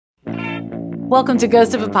Welcome to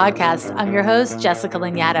Ghost of a Podcast. I'm your host, Jessica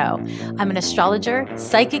Lanyadoo. I'm an astrologer,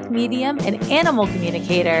 psychic medium, and animal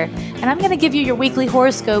communicator, and I'm going to give you your weekly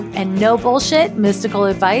horoscope and no bullshit mystical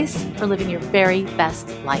advice for living your very best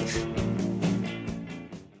life.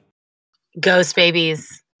 Ghost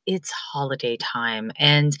babies, it's holiday time,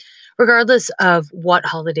 and regardless of what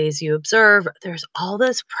holidays you observe, there's all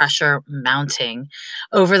this pressure mounting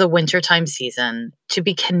over the wintertime season to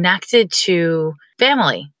be connected to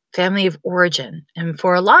family of origin. And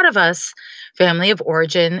for a lot of us, family of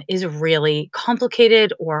origin is really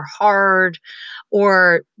complicated or hard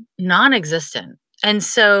or non-existent. And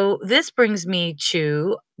so this brings me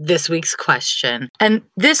to this week's question. And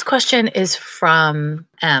this question is from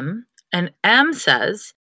M. And M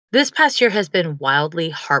says, "This past year has been wildly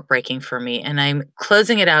heartbreaking for me, and I'm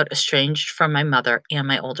closing it out estranged from my mother and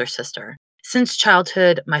my older sister. Since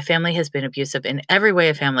childhood, my family has been abusive in every way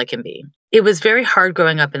a family can be. It was very hard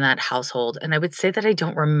growing up in that household, and I would say that I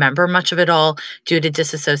don't remember much of it all due to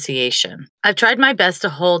disassociation. I've tried my best to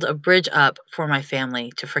hold a bridge up for my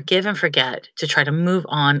family, to forgive and forget, to try to move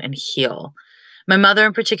on and heal. My mother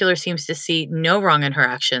in particular seems to see no wrong in her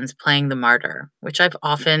actions, playing the martyr, which I've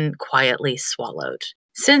often quietly swallowed.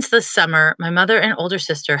 Since this summer, my mother and older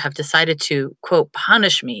sister have decided to, quote,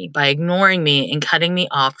 punish me by ignoring me and cutting me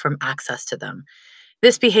off from access to them.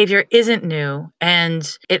 This behavior isn't new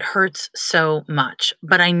and it hurts so much,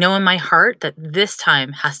 but I know in my heart that this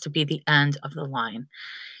time has to be the end of the line.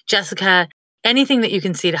 Jessica, anything that you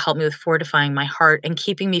can see to help me with fortifying my heart and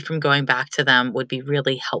keeping me from going back to them would be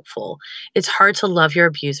really helpful. It's hard to love your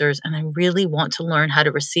abusers, and I really want to learn how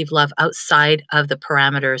to receive love outside of the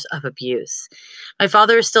parameters of abuse. My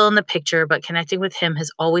father is still in the picture, but connecting with him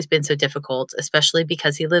has always been so difficult, especially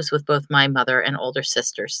because he lives with both my mother and older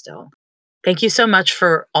sister still. Thank you so much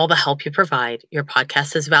for all the help you provide. Your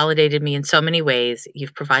podcast has validated me in so many ways.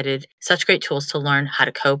 You've provided such great tools to learn how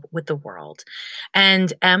to cope with the world."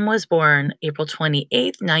 And M was born April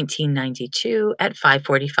 28th, 1992 at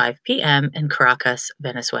 5:45 p.m. in Caracas,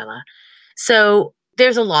 Venezuela. So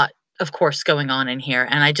there's a lot, of course, going on in here.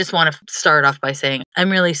 And I just want to start off by saying I'm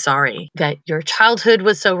really sorry that your childhood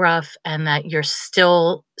was so rough and that you're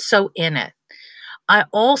still so in it. I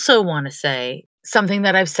also want to say something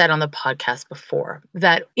that I've said on the podcast before,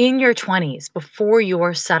 that in your 20s, before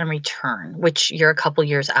your Saturn return, which you're a couple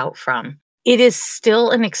years out from, it is still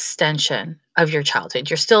an extension of your childhood.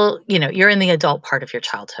 You're still, you're in the adult part of your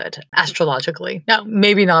childhood, astrologically. Now,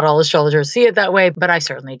 maybe not all astrologers see it that way, but I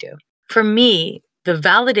certainly do. For me, the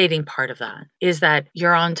validating part of that is that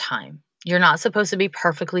you're on time. You're not supposed to be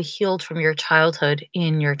perfectly healed from your childhood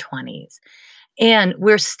in your 20s. And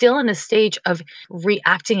we're still in a stage of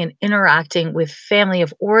reacting and interacting with family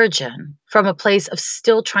of origin from a place of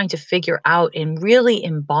still trying to figure out in really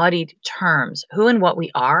embodied terms who and what we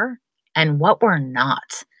are and what we're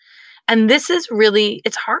not. And this is really,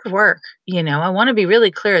 it's hard work. I want to be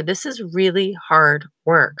really clear. This is really hard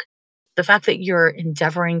work. The fact that you're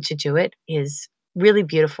endeavoring to do it is really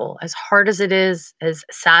beautiful. As hard as it is, as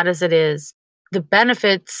sad as it is, the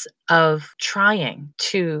benefits of trying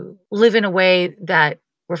to live in a way that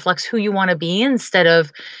reflects who you want to be instead of,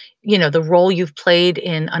 the role you've played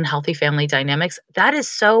in unhealthy family dynamics, that is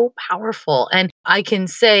so powerful. And I can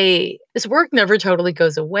say this work never totally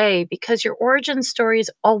goes away because your origin story is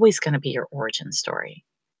always going to be your origin story.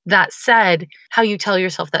 That said, how you tell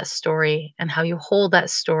yourself that story and how you hold that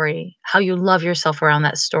story, how you love yourself around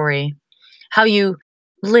that story, how you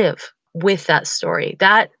live with that story,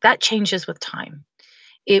 that changes with time.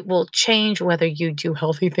 It will change whether you do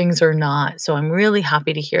healthy things or not. So I'm really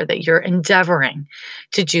happy to hear that you're endeavoring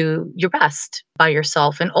to do your best by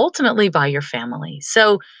yourself and ultimately by your family.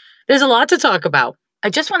 So there's a lot to talk about. I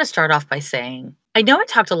just want to start off by saying, I know I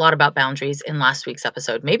talked a lot about boundaries in last week's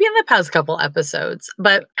episode, maybe in the past couple episodes,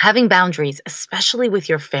 but having boundaries, especially with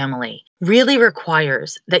your family, really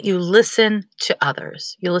requires that you listen to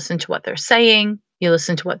others. You listen to what they're saying. You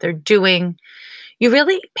listen to what they're doing. You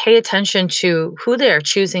really pay attention to who they are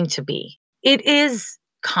choosing to be. It is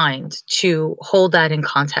kind to hold that in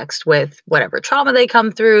context with whatever trauma they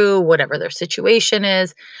come through, whatever their situation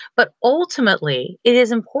is. But ultimately, it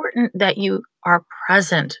is important that you are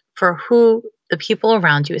present for who the people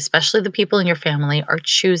around you, especially the people in your family, are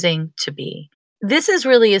choosing to be. This is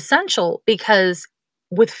really essential because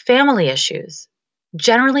with family issues,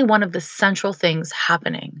 generally one of the central things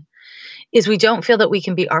happening is we don't feel that we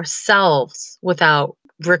can be ourselves without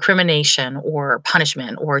recrimination or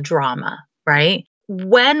punishment or drama, right?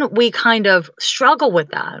 When we kind of struggle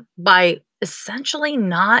with that by essentially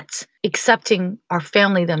not accepting our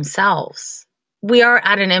family themselves, we are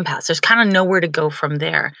at an impasse. There's kind of nowhere to go from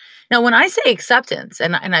there. Now, when I say acceptance,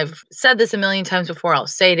 and I've said this a million times before, I'll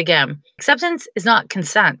say it again. Acceptance is not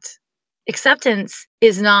consent. Acceptance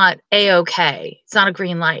is not A-OK. It's not a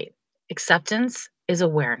green light. Acceptance is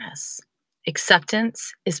awareness.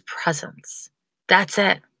 Acceptance is presence. That's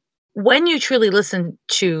it. When you truly listen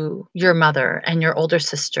to your mother and your older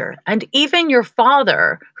sister, and even your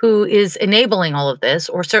father, who is enabling all of this,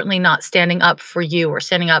 or certainly not standing up for you or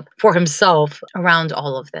standing up for himself around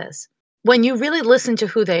all of this, when you really listen to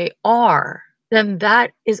who they are, then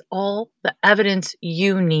that is all the evidence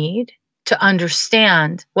you need to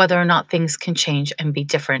understand whether or not things can change and be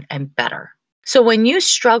different and better. So when you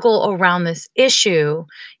struggle around this issue,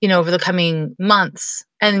 over the coming months,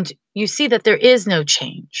 and you see that there is no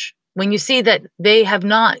change, when you see that they have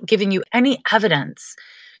not given you any evidence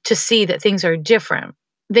to see that things are different,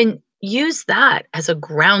 then use that as a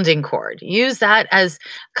grounding cord. Use that as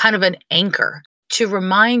kind of an anchor to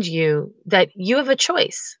remind you that you have a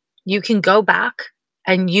choice. You can go back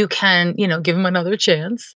and you can, give them another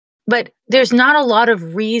chance. But there's not a lot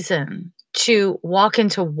of reason to walk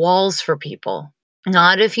into walls for people.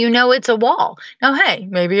 Not if you know it's a wall. Now, hey,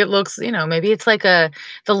 maybe it looks, maybe it's like the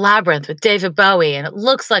Labyrinth with David Bowie, and it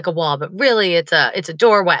looks like a wall, but really it's a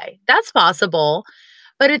doorway. That's possible,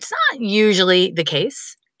 but it's not usually the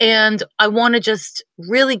case. And I want to just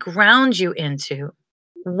really ground you into,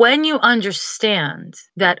 when you understand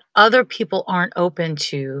that other people aren't open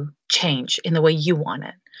to change in the way you want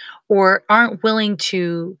it, or aren't willing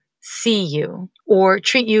to see you or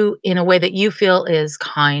treat you in a way that you feel is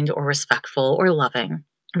kind or respectful or loving,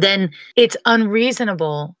 then it's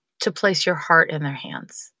unreasonable to place your heart in their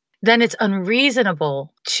hands. Then it's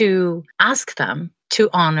unreasonable to ask them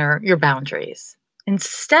to honor your boundaries.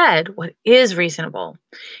 Instead, what is reasonable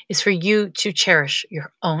is for you to cherish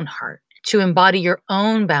your own heart, to embody your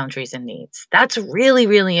own boundaries and needs. That's really,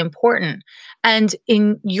 really important. And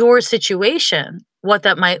in your situation, what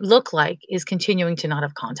that might look like is continuing to not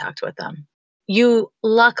have contact with them. You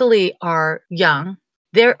luckily are young.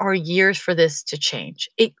 There are years for this to change.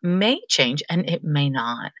 It may change and it may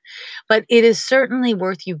not, but it is certainly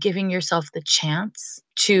worth you giving yourself the chance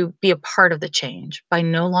to be a part of the change by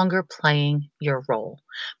no longer playing your role,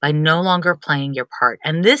 by no longer playing your part.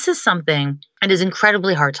 And this is something that is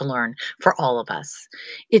incredibly hard to learn for all of us.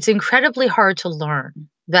 It's incredibly hard to learn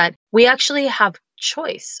that we actually have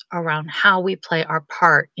choice around how we play our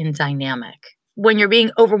part in dynamic. When you're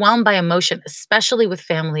being overwhelmed by emotion, especially with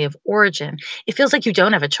family of origin, it feels like you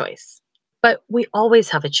don't have a choice. But we always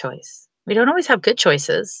have a choice. We don't always have good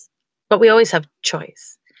choices, but we always have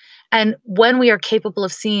choice. And when we are capable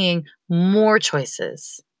of seeing more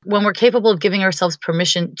choices, when we're capable of giving ourselves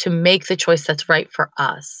permission to make the choice that's right for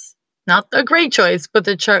us, not the great choice, but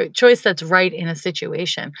the choice that's right in a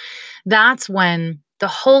situation, that's when the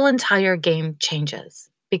whole entire game changes.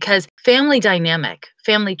 Because family dynamic,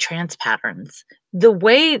 family trans patterns, the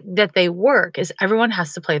way that they work is everyone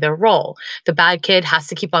has to play their role. The bad kid has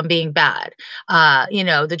to keep on being bad.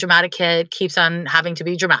 The dramatic kid keeps on having to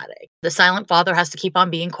be dramatic. The silent father has to keep on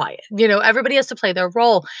being quiet. Everybody has to play their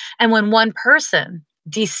role. And when one person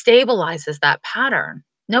destabilizes that pattern,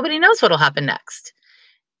 nobody knows what'll happen next.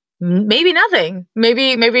 Maybe nothing.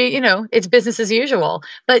 Maybe, it's business as usual.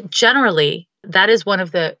 But generally, that is one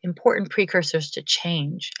of the important precursors to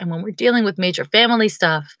change. And when we're dealing with major family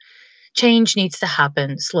stuff, change needs to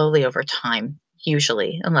happen slowly over time,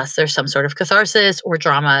 usually, unless there's some sort of catharsis or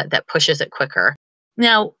drama that pushes it quicker.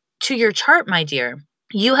 Now, to your chart, my dear,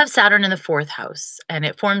 you have Saturn in the fourth house, and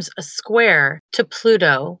it forms a square to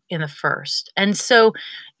Pluto in the first. And so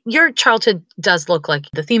your childhood does look like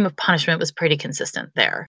the theme of punishment was pretty consistent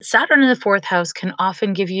there. Saturn in the fourth house can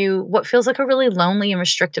often give you what feels like a really lonely and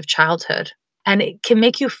restrictive childhood. And it can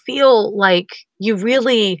make you feel like you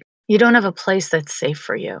don't have a place that's safe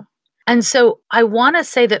for you. And so I want to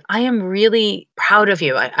say that I am really proud of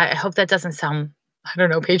you. I hope that doesn't sound,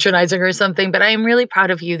 patronizing or something, but I am really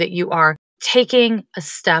proud of you that you are taking a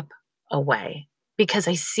step away, because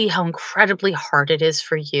I see how incredibly hard it is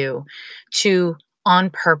for you to,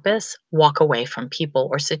 on purpose, walk away from people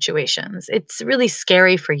or situations. It's really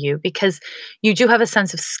scary for you because you do have a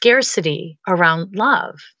sense of scarcity around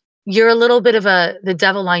love. You're a little bit of the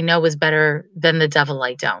devil I know is better than the devil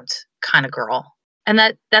I don't kind of girl. And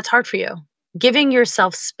that's hard for you. Giving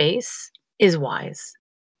yourself space is wise.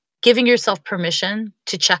 Giving yourself permission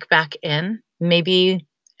to check back in, maybe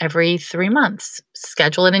every 3 months.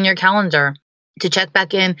 Schedule it in your calendar to check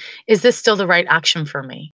back in. Is this still the right action for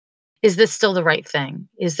me? Is this still the right thing?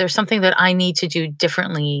 Is there something that I need to do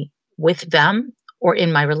differently with them or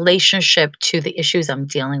in my relationship to the issues I'm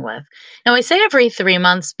dealing with? Now, I say every 3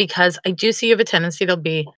 months because I do see you have a tendency to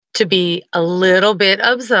be to be a little bit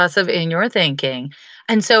obsessive in your thinking.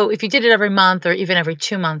 And so if you did it every month or even every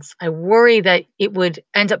 2 months, I worry that it would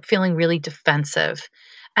end up feeling really defensive.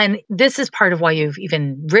 And this is part of why you've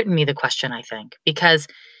even written me the question, I think, because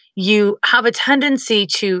you have a tendency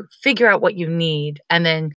to figure out what you need and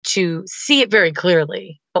then to see it very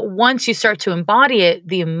clearly. But once you start to embody it,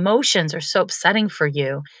 the emotions are so upsetting for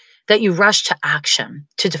you that you rush to action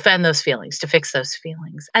to defend those feelings, to fix those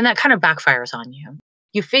feelings. And that kind of backfires on you.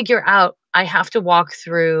 You figure out, I have to walk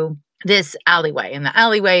through this alleyway, and the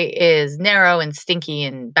alleyway is narrow and stinky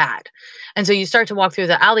and bad. And so you start to walk through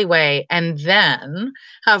the alleyway, and then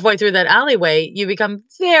halfway through that alleyway, you become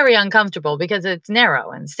very uncomfortable because it's narrow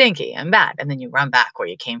and stinky and bad. And then you run back where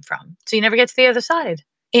you came from. So you never get to the other side.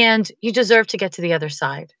 And you deserve to get to the other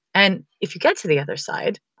side. And if you get to the other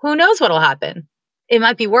side, who knows what'll happen? It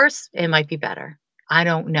might be worse, it might be better. I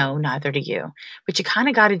don't know, neither do you. But you kind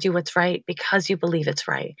of got to do what's right because you believe it's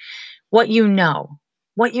right. What you know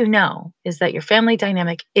is that your family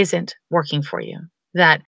dynamic isn't working for you.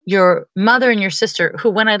 That your mother and your sister, who,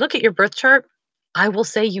 when I look at your birth chart, I will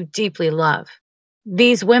say you deeply love.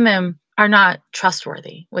 These women are not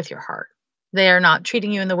trustworthy with your heart. They are not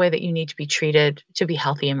treating you in the way that you need to be treated to be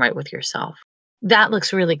healthy and right with yourself. That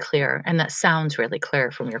looks really clear, and that sounds really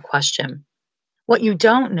clear from your question. What you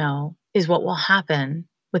don't know is what will happen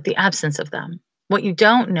with the absence of them. What you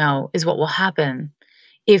don't know is what will happen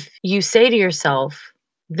if you say to yourself,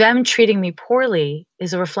 them treating me poorly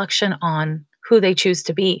is a reflection on who they choose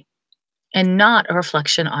to be and not a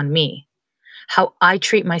reflection on me. How I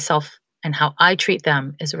treat myself and how I treat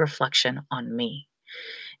them is a reflection on me.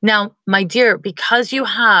 Now, my dear, because you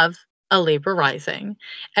have a Libra rising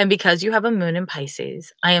and because you have a moon in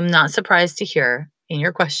Pisces, I am not surprised to hear in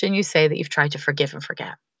your question you say that you've tried to forgive and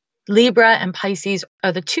forget. Libra and Pisces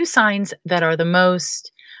are the two signs that are the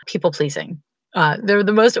most people pleasing. They're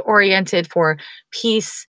the most oriented for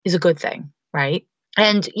peace is a good thing, right?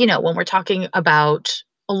 And, when we're talking about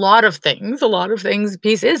a lot of things,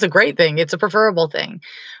 peace is a great thing. It's a preferable thing.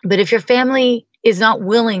 But if your family is not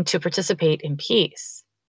willing to participate in peace,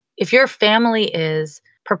 if your family is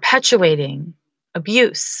perpetuating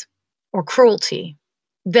abuse or cruelty,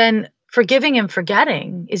 then forgiving and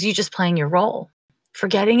forgetting is you just playing your role.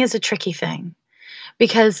 Forgetting is a tricky thing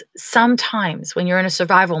because sometimes when you're in a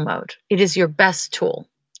survival mode, it is your best tool.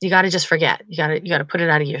 You got to just forget. You got to put it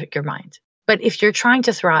out of your mind. But if you're trying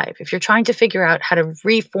to thrive, if you're trying to figure out how to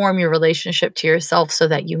reform your relationship to yourself so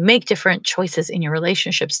that you make different choices in your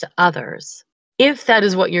relationships to others, if that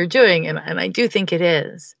is what you're doing, and I do think it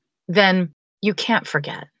is, then you can't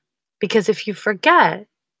forget. Because if you forget,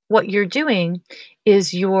 what you're doing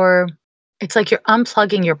is it's like you're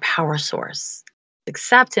unplugging your power source.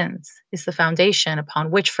 Acceptance is the foundation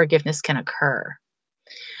upon which forgiveness can occur.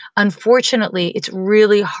 Unfortunately, it's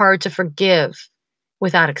really hard to forgive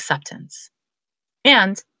without acceptance.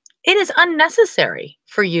 And it is unnecessary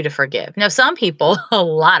for you to forgive. Now, some people, a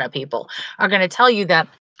lot of people, are going to tell you that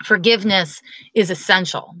forgiveness is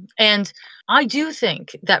essential. And I do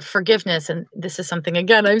think that forgiveness, and this is something,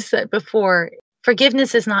 again, I've said before,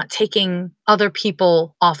 forgiveness is not taking other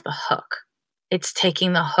people off the hook. It's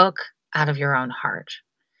taking the hook out of your own heart.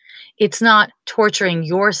 It's not torturing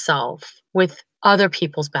yourself with other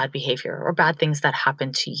people's bad behavior or bad things that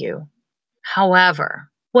happen to you. However,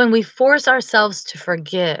 when we force ourselves to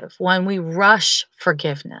forgive, when we rush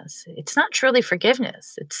forgiveness, it's not truly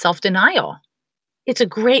forgiveness, it's self-denial. It's a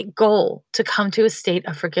great goal to come to a state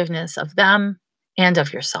of forgiveness of them and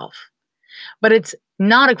of yourself. But it's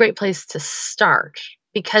not a great place to start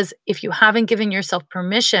because if you haven't given yourself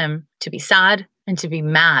permission to be sad and to be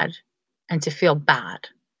mad and to feel bad,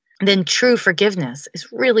 then true forgiveness is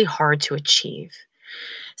really hard to achieve.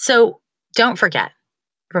 So don't forget,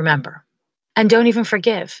 remember, and don't even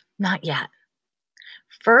forgive, not yet.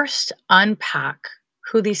 First, unpack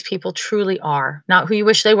who these people truly are, not who you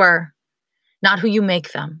wish they were, not who you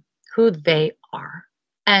make them, who they are,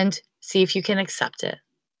 and see if you can accept it.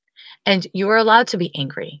 And you are allowed to be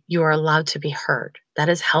angry. You are allowed to be hurt. That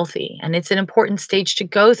is healthy. And it's an important stage to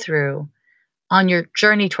go through on your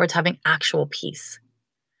journey towards having actual peace.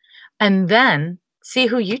 And then see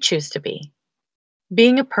who you choose to be.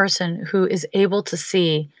 Being a person who is able to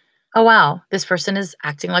see, oh, wow, this person is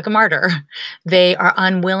acting like a martyr. They are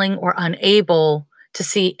unwilling or unable to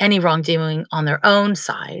see any wrongdoing on their own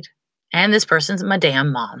side. And this person's my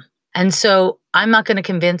damn mom. And so I'm not going to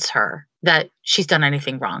convince her that she's done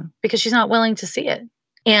anything wrong because she's not willing to see it.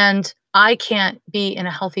 And I can't be in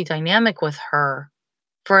a healthy dynamic with her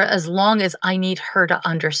for as long as I need her to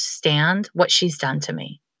understand what she's done to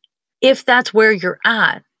me. If that's where you're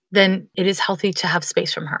at, then it is healthy to have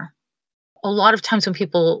space from her. a lot of times when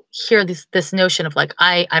people hear this notion of like,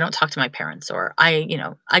 I don't talk to my parents, or I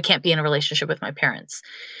can't be in a relationship with my parents,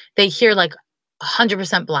 they hear like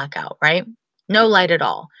 100% blackout, right? No light at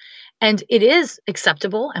all. And it is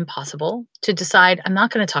acceptable and possible to decide, I'm not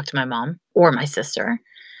going to talk to my mom or my sister.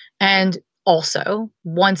 And also,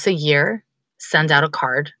 once a year, send out a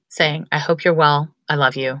card saying, I hope you're well. I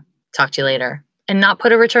love you. Talk to you later. And not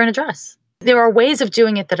put a return address. There are ways of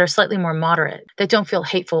doing it that are slightly more moderate, that don't feel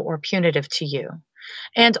hateful or punitive to you.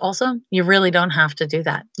 And also, you really don't have to do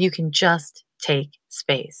that. You can just take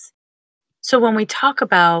space. So when we talk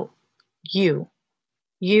about you,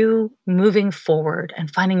 you moving forward and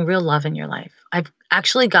finding real love in your life, I've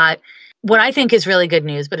actually got what I think is really good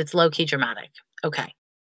news, but it's low key dramatic. Okay.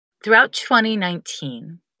 Throughout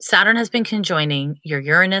 2019, Saturn has been conjoining your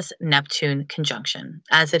Uranus Neptune conjunction,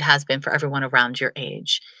 as it has been for everyone around your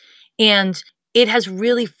age. And it has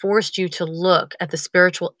really forced you to look at the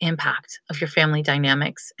spiritual impact of your family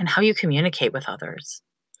dynamics and how you communicate with others.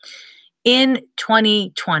 In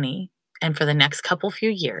 2020, and for the next couple few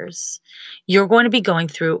years, you're going to be going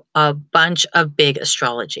through a bunch of big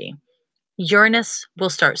astrology. Uranus will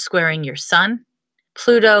start squaring your sun.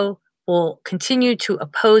 Pluto will continue to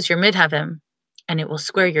oppose your midheaven, and it will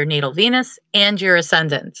square your natal Venus and your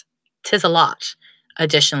ascendant. 'Tis a lot.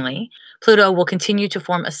 Additionally, Pluto will continue to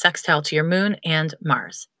form a sextile to your moon and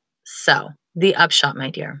Mars. So, the upshot,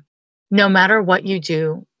 my dear, no matter what you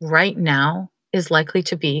do right now is likely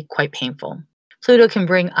to be quite painful. Pluto can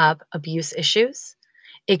bring up abuse issues.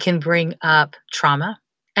 It can bring up trauma,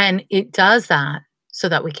 and it does that so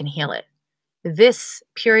that we can heal it. This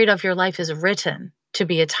period of your life is written to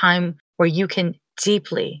be a time where you can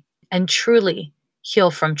deeply and truly heal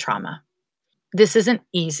from trauma. This isn't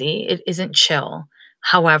easy. It isn't chill.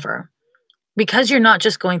 However, because you're not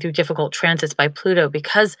just going through difficult transits by Pluto,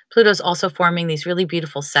 because Pluto's also forming these really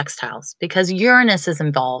beautiful sextiles, because Uranus is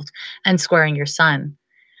involved and squaring your sun,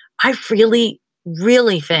 I really,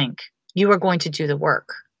 really think you are going to do the work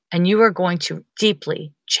and you are going to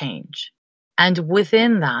deeply change. And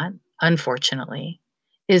within that, unfortunately,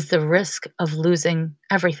 is the risk of losing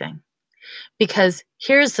everything. Because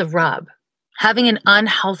here's the rub. Having an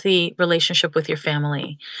unhealthy relationship with your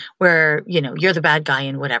family where, you're the bad guy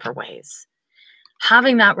in whatever ways.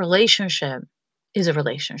 Having that relationship is a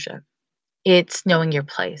relationship. It's knowing your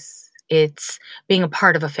place. It's being a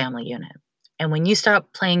part of a family unit. And when you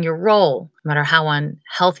start playing your role, no matter how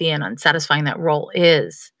unhealthy and unsatisfying that role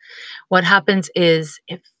is, what happens is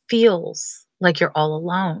it feels like you're all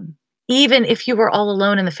alone. Even if you were all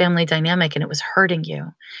alone in the family dynamic and it was hurting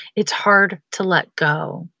you, it's hard to let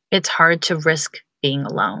go. It's hard to risk being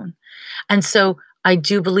alone. And so I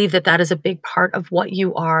do believe that that is a big part of what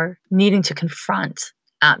you are needing to confront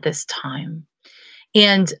at this time.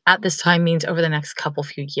 And at this time means over the next couple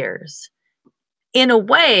few years. In a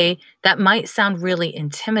way that might sound really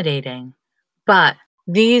intimidating, but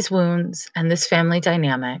these wounds and this family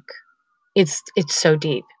dynamic, it's so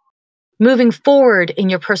deep. Moving forward in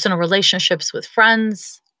your personal relationships with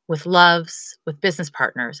friends, with loves, with business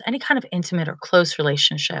partners, any kind of intimate or close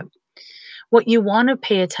relationship, what you want to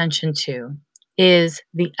pay attention to is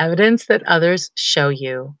the evidence that others show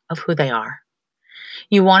you of who they are.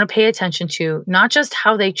 You want to pay attention to not just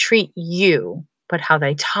how they treat you, but how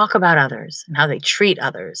they talk about others and how they treat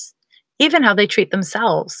others, even how they treat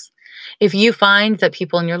themselves. If you find that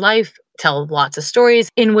people in your life tell lots of stories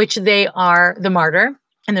in which they are the martyr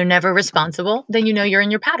and they're never responsible, then you know you're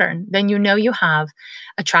in your pattern. Then you know you have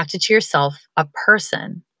attracted to yourself a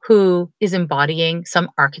person who is embodying some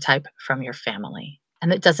archetype from your family.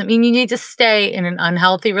 And that doesn't mean you need to stay in an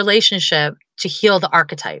unhealthy relationship to heal the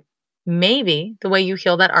archetype. Maybe the way you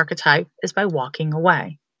heal that archetype is by walking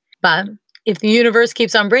away. But if the universe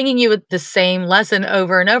keeps on bringing you the same lesson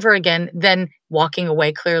over and over again, then walking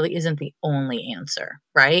away clearly isn't the only answer,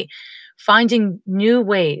 right? Finding new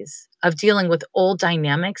ways of dealing with old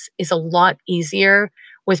dynamics is a lot easier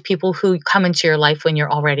with people who come into your life when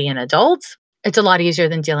you're already an adult. It's a lot easier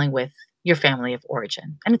than dealing with your family of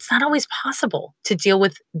origin. And it's not always possible to deal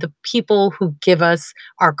with the people who give us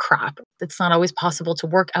our crap. It's not always possible to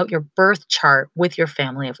work out your birth chart with your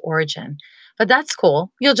family of origin. But that's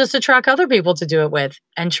cool. You'll just attract other people to do it with.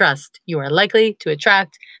 And trust, you are likely to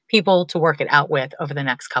attract people to work it out with over the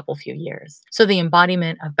next couple few years. So the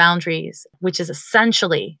embodiment of boundaries, which is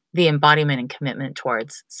essentially the embodiment and commitment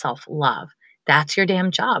towards self-love, that's your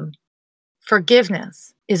damn job.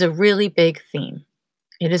 Forgiveness is a really big theme.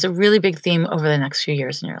 It is a really big theme over the next few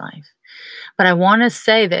years in your life. But I want to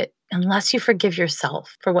say that unless you forgive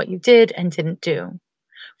yourself for what you did and didn't do,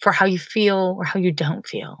 for how you feel or how you don't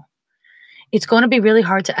feel, it's going to be really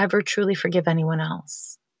hard to ever truly forgive anyone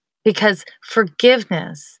else. Because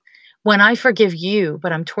forgiveness, when I forgive you,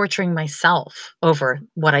 but I'm torturing myself over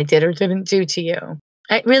what I did or didn't do to you,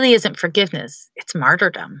 it really isn't forgiveness, it's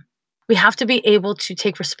martyrdom. We have to be able to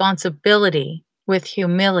take responsibility with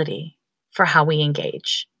humility for how we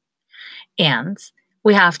engage. And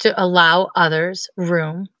we have to allow others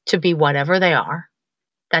room to be whatever they are.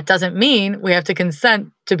 That doesn't mean we have to consent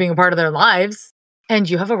to being a part of their lives. And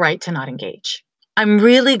you have a right to not engage. I'm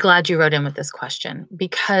really glad you wrote in with this question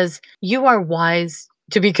because you are wise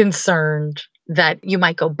to be concerned that you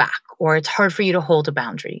might go back or it's hard for you to hold a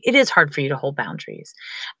boundary. It is hard for you to hold boundaries.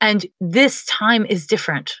 And this time is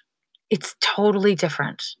different. It's totally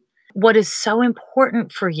different. What is so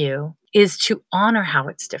important for you is to honor how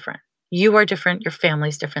it's different. You are different, your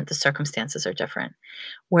family's different, the circumstances are different.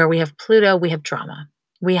 Where we have Pluto, we have drama.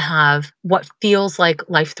 We have what feels like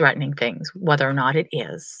life threatening things, whether or not it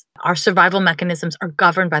is. Our survival mechanisms are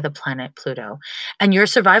governed by the planet Pluto, and your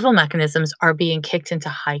survival mechanisms are being kicked into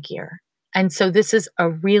high gear. And so, this is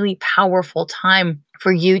a really powerful time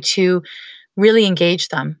for you to really engage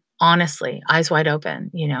them honestly, eyes wide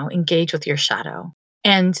open, engage with your shadow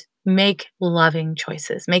and make loving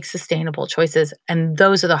choices, make sustainable choices. And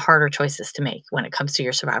those are the harder choices to make when it comes to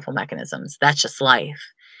your survival mechanisms. That's just life.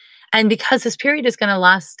 And because this period is going to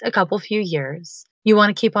last a couple few years, you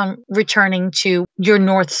want to keep on returning to your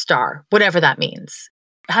North Star, whatever that means.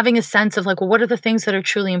 Having a sense of like, well, what are the things that are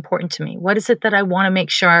truly important to me? What is it that I want to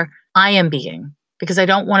make sure I am being? Because I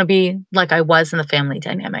don't want to be like I was in the family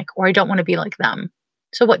dynamic, or I don't want to be like them.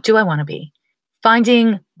 So what do I want to be?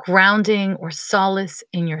 Finding grounding or solace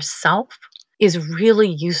in yourself is really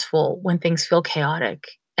useful when things feel chaotic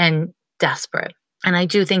and desperate. And I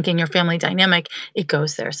do think in your family dynamic, it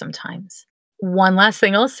goes there sometimes. One last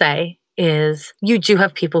thing I'll say is you do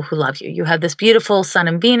have people who love you. You have this beautiful Sun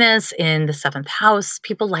and Venus in the 7th house.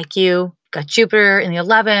 People like you. You've got Jupiter in the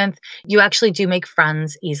 11th. You actually do make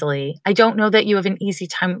friends easily. I don't know that you have an easy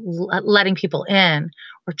time letting people in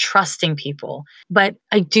or trusting people, but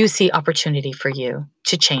I do see opportunity for you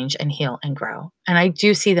to change and heal and grow. And I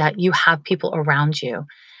do see that you have people around you.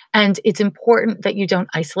 And it's important that you don't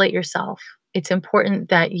isolate yourself. It's important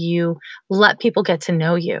that you let people get to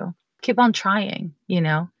know you. Keep on trying,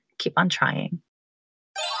 keep on trying.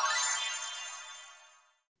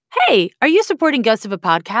 Hey, are you supporting Ghost of a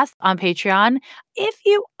Podcast on Patreon? If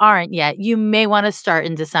you aren't yet, you may want to start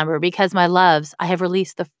in December because, my loves, I have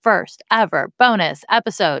released the first ever bonus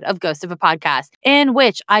episode of Ghost of a Podcast in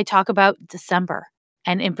which I talk about December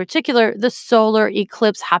and in particular, the solar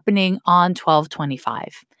eclipse happening on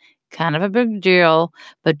 12/25. Kind of a big deal,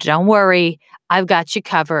 but don't worry, I've got you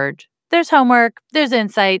covered. There's homework, there's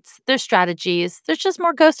insights, there's strategies, there's just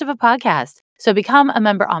more Ghost of a Podcast. So become a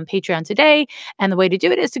member on Patreon today. And the way to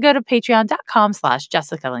do it is to go to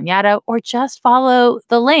patreon.com/Jessica Lanyadoo or just follow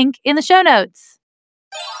the link in the show notes.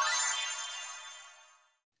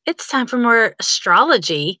 It's time for more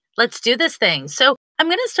astrology. Let's do this thing. So I'm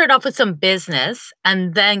going to start off with some business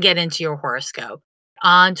and then get into your horoscope.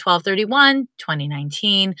 On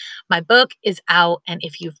 12/31/2019, my book is out. And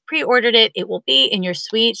if you've pre-ordered it, it will be in your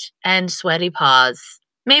sweet and sweaty paws.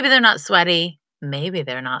 Maybe they're not sweaty. Maybe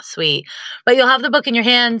they're not sweet, but you'll have the book in your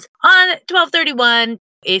hands on 12/31.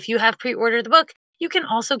 If you have pre-ordered the book, you can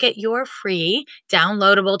also get your free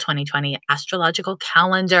downloadable 2020 astrological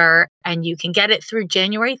calendar, and you can get it through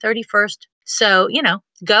January 31st. So,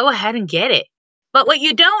 go ahead and get it. But what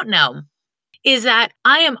you don't know is that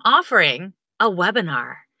I am offering a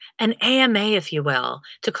webinar, an AMA, if you will,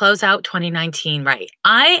 to close out 2019 right.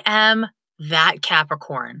 I am that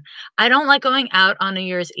Capricorn. I don't like going out on New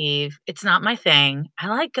Year's Eve. It's not my thing. I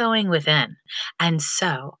like going within. And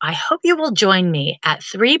so I hope you will join me at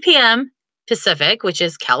 3 p.m. Pacific, which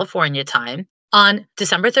is California time, on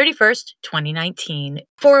December 31st, 2019,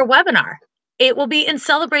 for a webinar. It will be in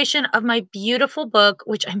celebration of my beautiful book,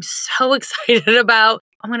 which I'm so excited about.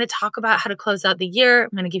 I'm going to talk about how to close out the year.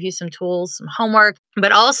 I'm going to give you some tools, some homework,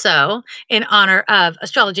 but also in honor of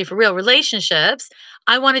Astrology for Real Relationships,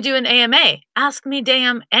 I want to do an AMA. Ask me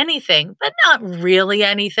damn anything, but not really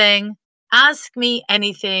anything. Ask me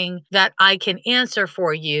anything that I can answer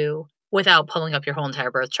for you without pulling up your whole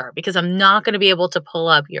entire birth chart, because I'm not going to be able to pull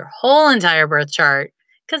up your whole entire birth chart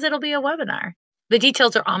because it'll be a webinar. The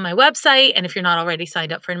details are on my website. And if you're not already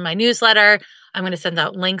signed up for my newsletter, I'm going to send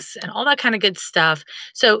out links and all that kind of good stuff.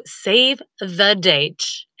 So save the date.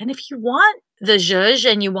 And if you want the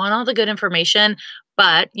zhuzh and you want all the good information,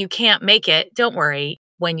 but you can't make it, don't worry.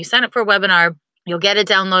 When you sign up for a webinar, you'll get a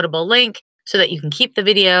downloadable link so that you can keep the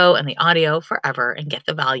video and the audio forever and get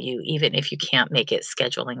the value, even if you can't make it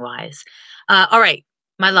scheduling wise. All right,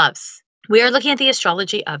 my loves. We are looking at the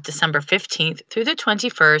astrology of December 15th through the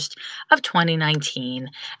 21st of 2019.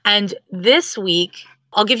 And this week,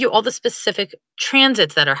 I'll give you all the specific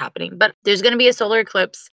transits that are happening, but there's going to be a solar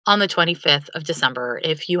eclipse on the 25th of December.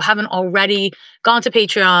 If you haven't already gone to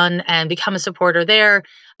Patreon and become a supporter there,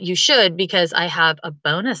 you should, because I have a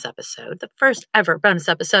bonus episode, the first ever bonus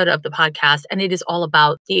episode of the podcast, and it is all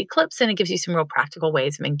about the eclipse, and it gives you some real practical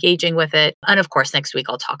ways of engaging with it. And of course, next week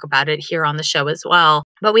I'll talk about it here on the show as well.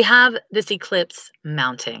 But we have this eclipse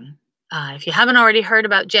mounting. If you haven't already heard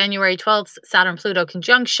about January 12th, Saturn-Pluto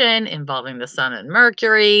conjunction involving the Sun and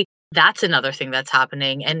Mercury, that's another thing that's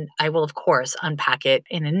happening. And I will, of course, unpack it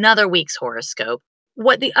in another week's horoscope.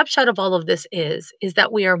 What the upshot of all of this is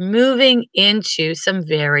that we are moving into some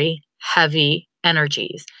very heavy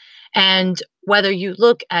energies. And whether you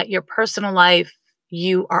look at your personal life,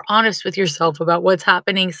 you are honest with yourself about what's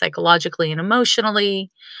happening psychologically and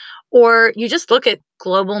emotionally, or you just look at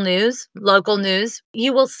global news, local news,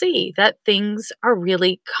 you will see that things are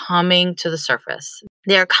really coming to the surface.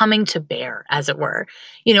 They're coming to bear, as it were.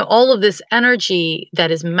 All of this energy that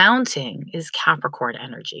is mounting is Capricorn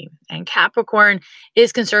energy. And Capricorn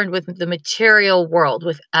is concerned with the material world,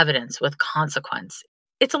 with evidence, with consequence.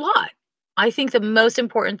 It's a lot. I think the most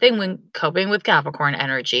important thing when coping with Capricorn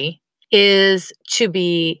energy is to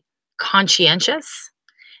be conscientious,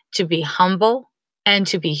 to be humble, and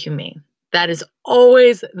to be humane. That is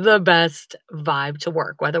always the best vibe to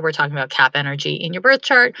work, whether we're talking about Cap energy in your birth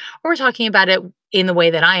chart or we're talking about it in the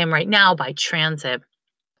way that I am right now by transit.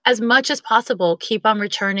 As much as possible, keep on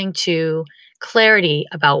returning to clarity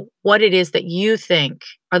about what it is that you think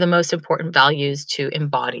are the most important values to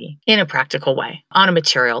embody in a practical way, on a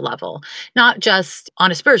material level, not just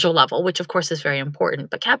on a spiritual level, which of course is very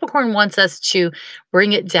important. But Capricorn wants us to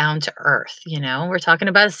bring it down to earth. We're talking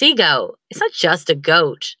about a sea goat. It's not just a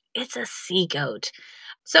goat, it's a sea goat.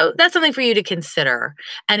 So that's something for you to consider.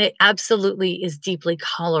 And it absolutely is deeply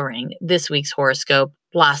coloring this week's horoscope,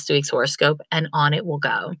 last week's horoscope, and on it will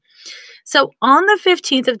go. So on the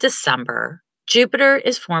 15th of December, Jupiter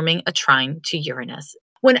is forming a trine to Uranus.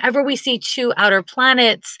 Whenever we see two outer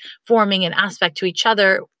planets forming an aspect to each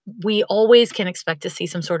other, we always can expect to see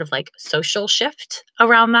some sort of social shift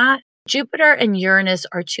around that. Jupiter and Uranus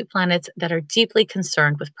are two planets that are deeply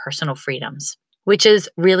concerned with personal freedoms, which is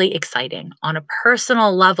really exciting. On a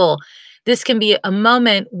personal level, this can be a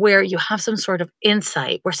moment where you have some sort of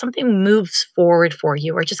insight, where something moves forward for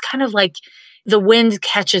you, or just kind of like the wind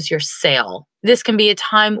catches your sail. This can be a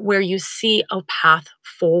time where you see a path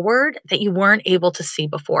forward that you weren't able to see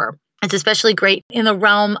before. It's especially great in the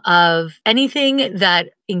realm of anything that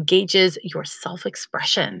engages your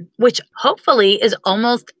self-expression, which hopefully is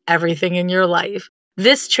almost everything in your life.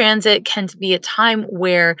 This transit can be a time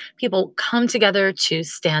where people come together to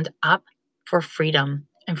stand up for freedom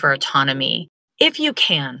and for autonomy. If you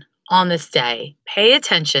can, on this day, pay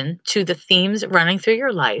attention to the themes running through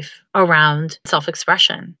your life around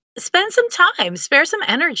self-expression. Spend some time, spare some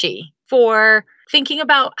energy for thinking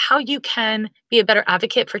about how you can be a better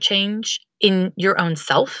advocate for change in your own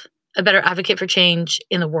self, a better advocate for change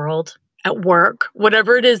in the world, at work,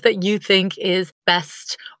 whatever it is that you think is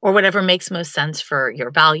best or whatever makes most sense for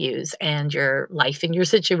your values and your life and your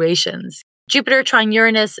situations. Jupiter trine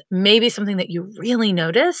Uranus may be something that you really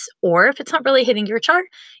notice, or if it's not really hitting your chart,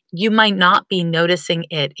 you might not be noticing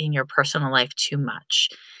it in your personal life too much.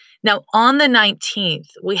 Now, on the 19th,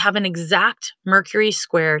 we have an exact Mercury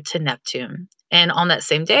square to Neptune. And on that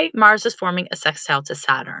same day, Mars is forming a sextile to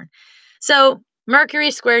Saturn. So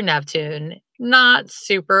Mercury square Neptune, not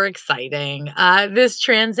super exciting. This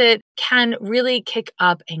transit can really kick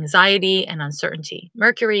up anxiety and uncertainty.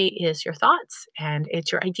 Mercury is your thoughts and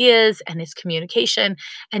it's your ideas and it's communication,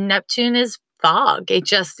 and Neptune is fog. It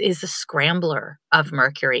just is a scrambler of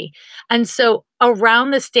Mercury. And so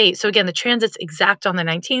around this date, so again, the transit's exact on the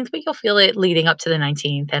 19th, but you'll feel it leading up to the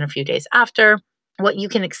 19th and a few days after. What you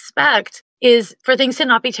can expect is for things to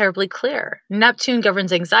not be terribly clear. Neptune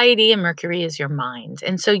governs anxiety and Mercury is your mind.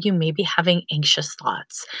 And so you may be having anxious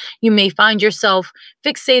thoughts. You may find yourself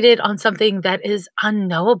fixated on something that is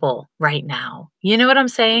unknowable right now. You know what I'm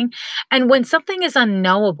saying? And when something is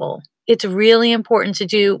unknowable, it's really important to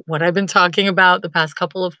do what I've been talking about the past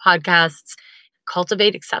couple of podcasts: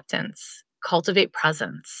 cultivate acceptance, cultivate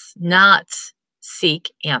presence, not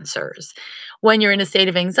seek answers. When you're in a state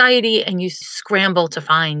of anxiety and you scramble to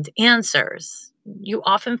find answers, you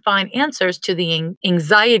often find answers to the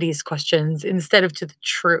anxiety's questions instead of to the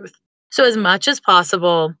truth. So as much as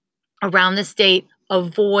possible around this date,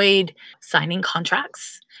 avoid signing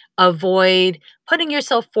contracts, avoid putting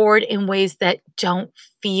yourself forward in ways that don't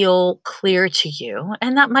feel clear to you.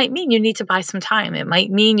 And that might mean you need to buy some time. It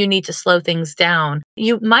might mean you need to slow things down.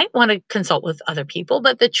 You might want to consult with other people.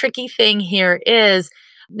 But the tricky thing here is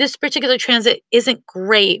this particular transit isn't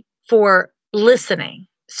great for listening.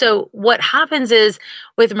 So, what happens is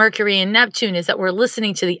with Mercury and Neptune is that we're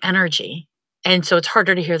listening to the energy. And so it's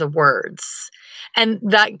harder to hear the words. And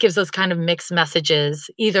that gives us kind of mixed messages,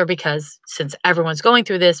 either because since everyone's going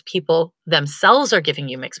through this, people themselves are giving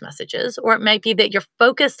you mixed messages, or it might be that you're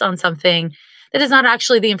focused on something that is not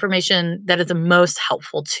actually the information that is the most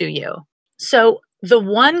helpful to you. So, the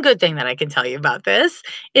one good thing that I can tell you about this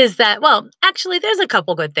is that, well, actually, there's a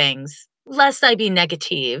couple good things, lest I be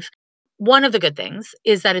negative. One of the good things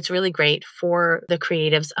is that it's really great for the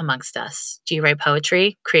creatives amongst us. Do you write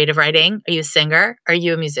poetry, creative writing? Are you a singer? Are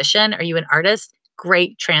you a musician? Are you an artist?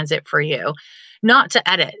 Great transit for you. Not to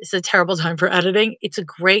edit. It's a terrible time for editing. It's a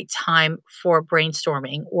great time for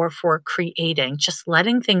brainstorming or for creating, just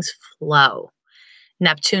letting things flow.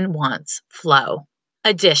 Neptune wants flow.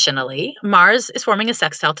 Additionally, Mars is forming a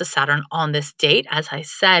sextile to Saturn on this date, as I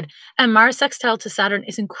said. And Mars sextile to Saturn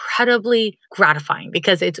is incredibly gratifying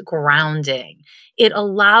because it's grounding. It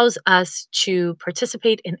allows us to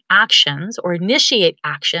participate in actions or initiate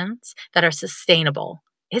actions that are sustainable.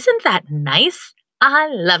 Isn't that nice? I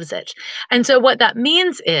loves it. And so what that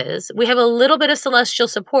means is we have a little bit of celestial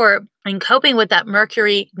support in coping with that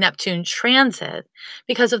Mercury Neptune transit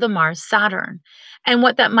because of the Mars Saturn. And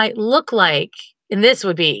what that might look like, and this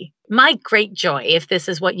would be my great joy if this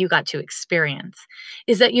is what you got to experience,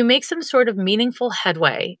 is that you make some sort of meaningful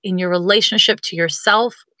headway in your relationship to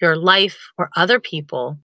yourself, your life, or other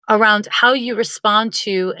people around how you respond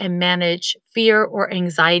to and manage fear or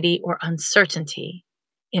anxiety or uncertainty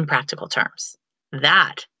in practical terms.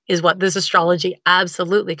 That is what this astrology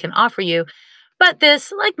absolutely can offer you. But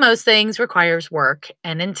this, like most things, requires work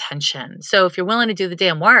and intention. So if you're willing to do the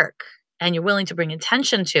damn work and you're willing to bring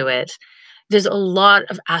intention to it, there's a lot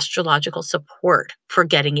of astrological support for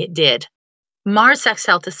getting it did. Mars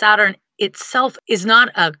sextile to Saturn itself is not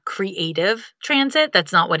a creative transit.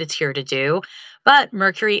 That's not what it's here to do. But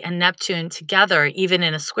Mercury and Neptune together, even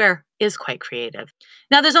in a square, is quite creative.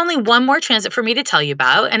 Now, there's only one more transit for me to tell you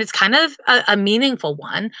about, and it's kind of a meaningful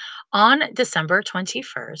one. On December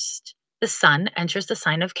 21st, the sun enters the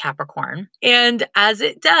sign of Capricorn. And as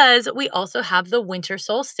it does, we also have the winter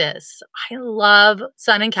solstice. I love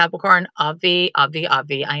sun in Capricorn. Obvi.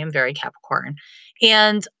 I am very Capricorn.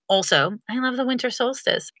 And also, I love the winter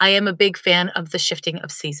solstice. I am a big fan of the shifting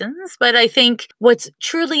of seasons, but I think what's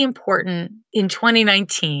truly important in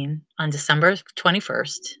 2019 on December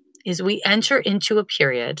 21st is we enter into a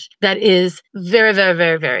period that is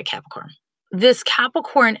very Capricorn. This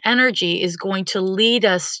Capricorn energy is going to lead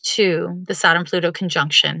us to the Saturn Pluto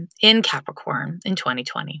conjunction in Capricorn in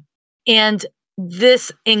 2020. And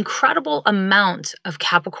this incredible amount of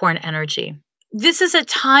Capricorn energy, this is a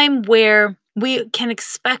time where we can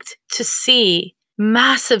expect to see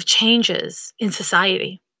massive changes in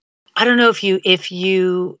society. I don't know if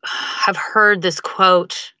you have heard this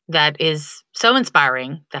quote that is so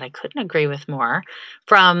inspiring that I couldn't agree with more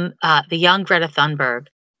from the young Greta Thunberg.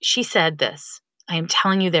 She said this: "I am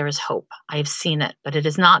telling you there is hope. I have seen it, but it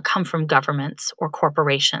does not come from governments or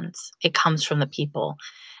corporations. It comes from the people."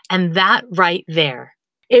 And that right there,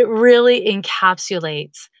 it really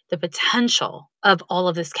encapsulates the potential of all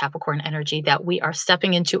of this Capricorn energy that we are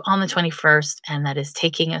stepping into on the 21st and that is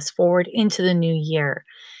taking us forward into the new year.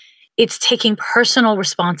 It's taking personal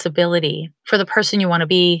responsibility for the person you want to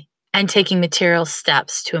be and taking material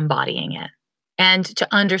steps to embodying it. And to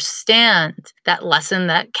understand that lesson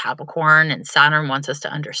that Capricorn and Saturn wants us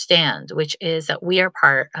to understand, which is that we are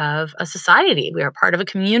part of a society, we are part of a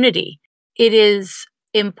community. It is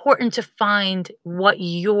important to find what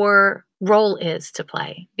your role is to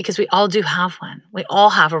play because we all do have one. We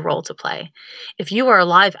all have a role to play. If you are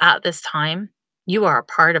alive at this time, you are a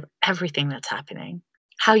part of everything that's happening.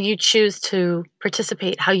 How you choose to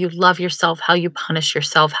participate, how you love yourself, how you punish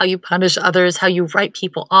others, how you write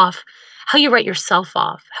people off, how you write yourself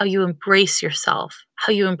off, how you embrace yourself,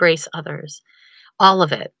 how you embrace others. All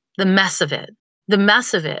of it, the mess of it. The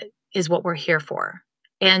mess of it is what we're here for.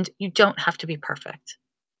 And you don't have to be perfect.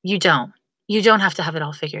 You don't. You don't have to have it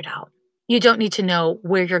all figured out. You don't need to know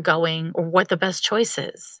where you're going or what the best choice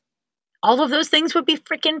is. All of those things would be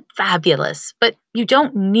freaking fabulous, but you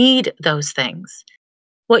don't need those things.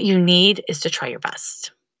 What you need is to try your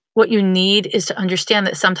best. What you need is to understand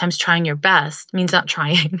that sometimes trying your best means not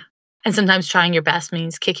trying. And sometimes trying your best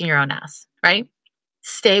means kicking your own ass, right?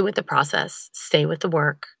 Stay with the process, stay with the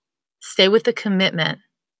work, stay with the commitment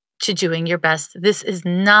to doing your best. This is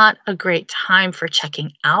not a great time for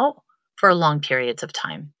checking out for long periods of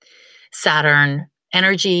time. Saturn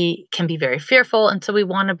energy can be very fearful, and so we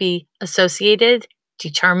want to be associated,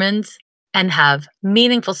 determined, and have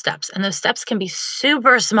meaningful steps. And those steps can be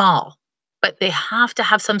super small, but they have to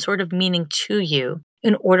have some sort of meaning to you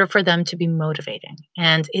in order for them to be motivating.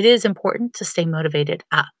 And it is important to stay motivated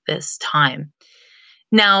at this time.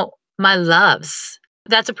 Now, my loves,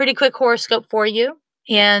 that's a pretty quick horoscope for you.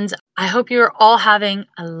 And I hope you're all having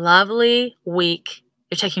a lovely week.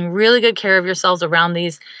 You're taking really good care of yourselves around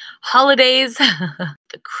these holidays,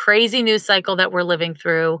 the crazy news cycle that we're living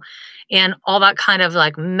through, and all that kind of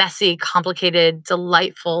like messy, complicated,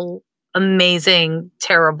 delightful, amazing,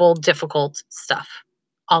 terrible, difficult stuff.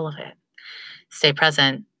 All of it. Stay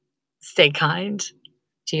present, stay kind,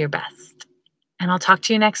 do your best. And I'll talk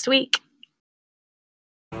to you next week.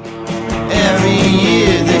 Every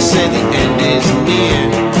year they say the